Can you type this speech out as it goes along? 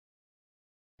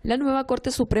La nueva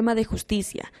Corte Suprema de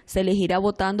Justicia se elegirá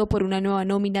votando por una nueva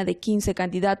nómina de 15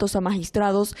 candidatos a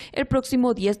magistrados el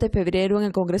próximo 10 de febrero en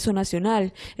el Congreso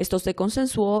Nacional. Esto se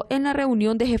consensuó en la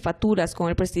reunión de jefaturas con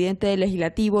el presidente del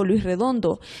Legislativo, Luis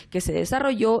Redondo, que se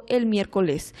desarrolló el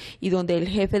miércoles, y donde el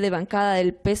jefe de bancada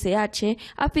del PSH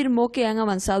afirmó que han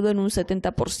avanzado en un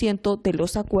 70% de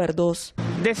los acuerdos.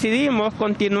 Decidimos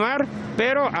continuar,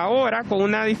 pero ahora con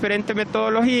una diferente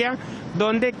metodología,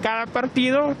 donde cada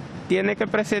partido tiene que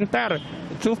presentar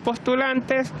sus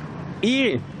postulantes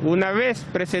y, una vez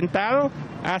presentado,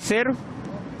 hacer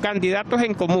candidatos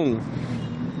en común.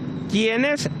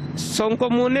 Quienes son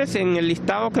comunes en el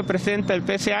listado que presenta el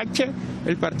PSH,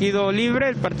 el Partido Libre,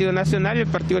 el Partido Nacional y el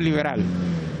Partido Liberal.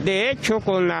 De hecho,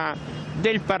 con la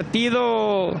del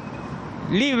Partido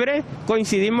Libre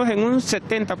coincidimos en un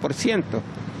 70%.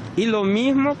 Y lo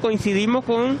mismo coincidimos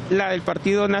con la del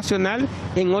Partido Nacional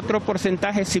en otro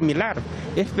porcentaje similar.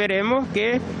 Esperemos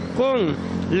que con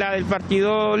la del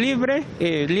Partido Libre,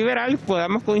 Liberal,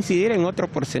 podamos coincidir en otro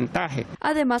porcentaje.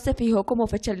 Además, se fijó como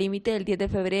fecha límite el 10 de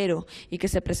febrero y que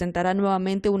se presentará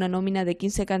nuevamente una nómina de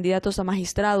 15 candidatos a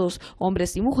magistrados,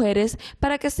 hombres y mujeres,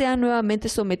 para que sean nuevamente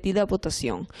sometida a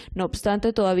votación. No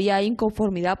obstante, todavía hay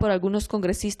inconformidad por algunos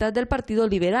congresistas del Partido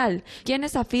Liberal,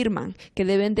 quienes afirman que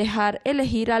deben dejar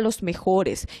elegir a los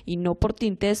mejores y no por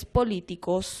tintes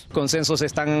políticos. Consensos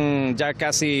están ya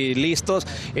casi listos,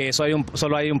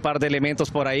 solo hay un par de elementos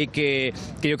por ahí que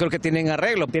yo creo que tienen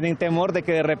arreglo. Tienen temor de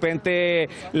que de repente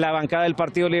la bancada del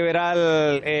Partido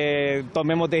Liberal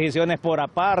tomemos decisiones por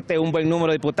aparte, un buen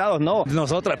número de diputados. No,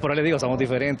 nosotros, por eso les digo, somos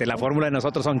diferentes. La fórmula de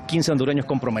nosotros son 15 hondureños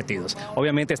comprometidos.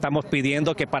 Obviamente estamos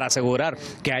pidiendo que para asegurar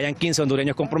que hayan 15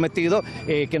 hondureños comprometidos,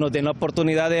 que nos den la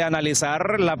oportunidad de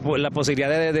analizar la posibilidad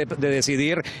de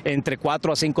decidir entre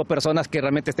 4 a 5 personas que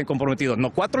realmente estén comprometidos. No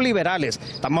 4 liberales,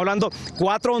 estamos hablando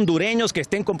 4 hondureños que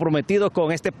estén comprometidos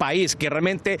con este país, que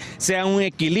realmente sea un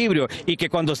equilibrio y que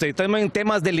cuando se tomen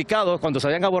temas delicados, cuando se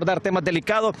vayan a abordar temas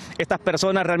delicados, estas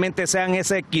personas realmente sean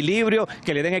ese equilibrio,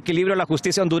 que le den equilibrio a la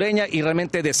justicia hondureña y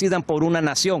realmente decidan por una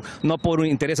nación, no por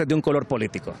intereses de un color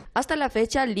político. Hasta la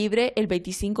fecha, Libre el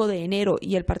 25 de enero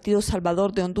y el Partido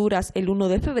Salvador de Honduras el 1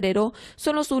 de febrero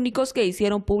son los únicos que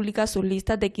hicieron públicas sus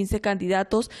listas de 15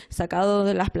 candidatos sacados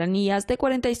de las planillas de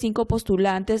 45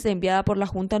 postulantes enviada por la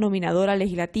Junta Nominadora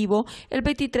Legislativo el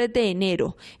 23 de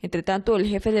enero. Entre tanto, el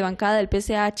jefe de bancada del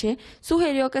PSH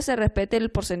sugirió que se respete el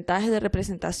porcentaje de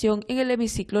representación en el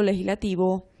hemiciclo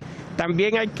legislativo.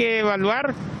 También hay que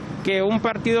evaluar que un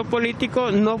partido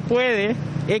político no puede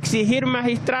exigir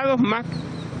magistrados más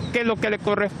que lo que le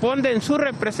corresponde en su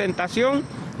representación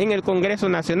en el Congreso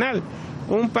Nacional.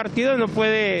 Un partido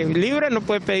libre no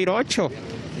puede pedir 8,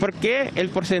 porque el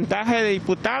porcentaje de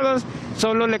diputados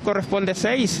solo le corresponde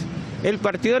 6. El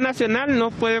Partido Nacional no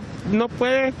puede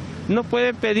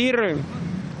pedir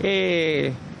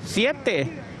 7,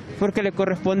 porque le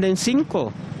corresponden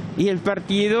 5. Y el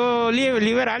Partido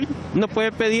Liberal no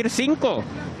puede pedir 5,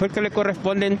 porque le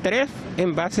corresponden 3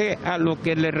 en base a lo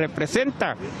que le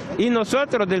representa. Y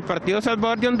nosotros del Partido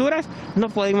Salvador de Honduras no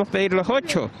podemos pedir los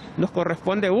 8, nos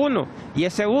corresponde 1. Y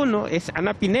ese 1 es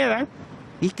Ana Pineda,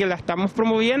 y que la estamos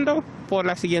promoviendo por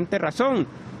la siguiente razón: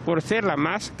 por ser la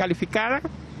más calificada,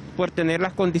 por tener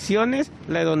las condiciones,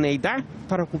 la idoneidad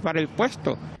para ocupar el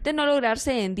puesto. De no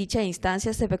lograrse en dicha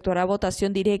instancia, se efectuará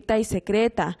votación directa y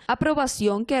secreta,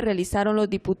 aprobación que realizaron los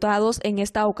diputados en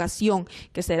esta ocasión,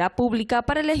 que será pública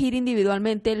para elegir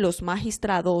individualmente los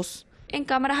magistrados. En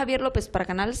cámara, Javier López para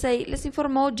Canal 6, les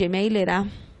informó Gemma Hilera.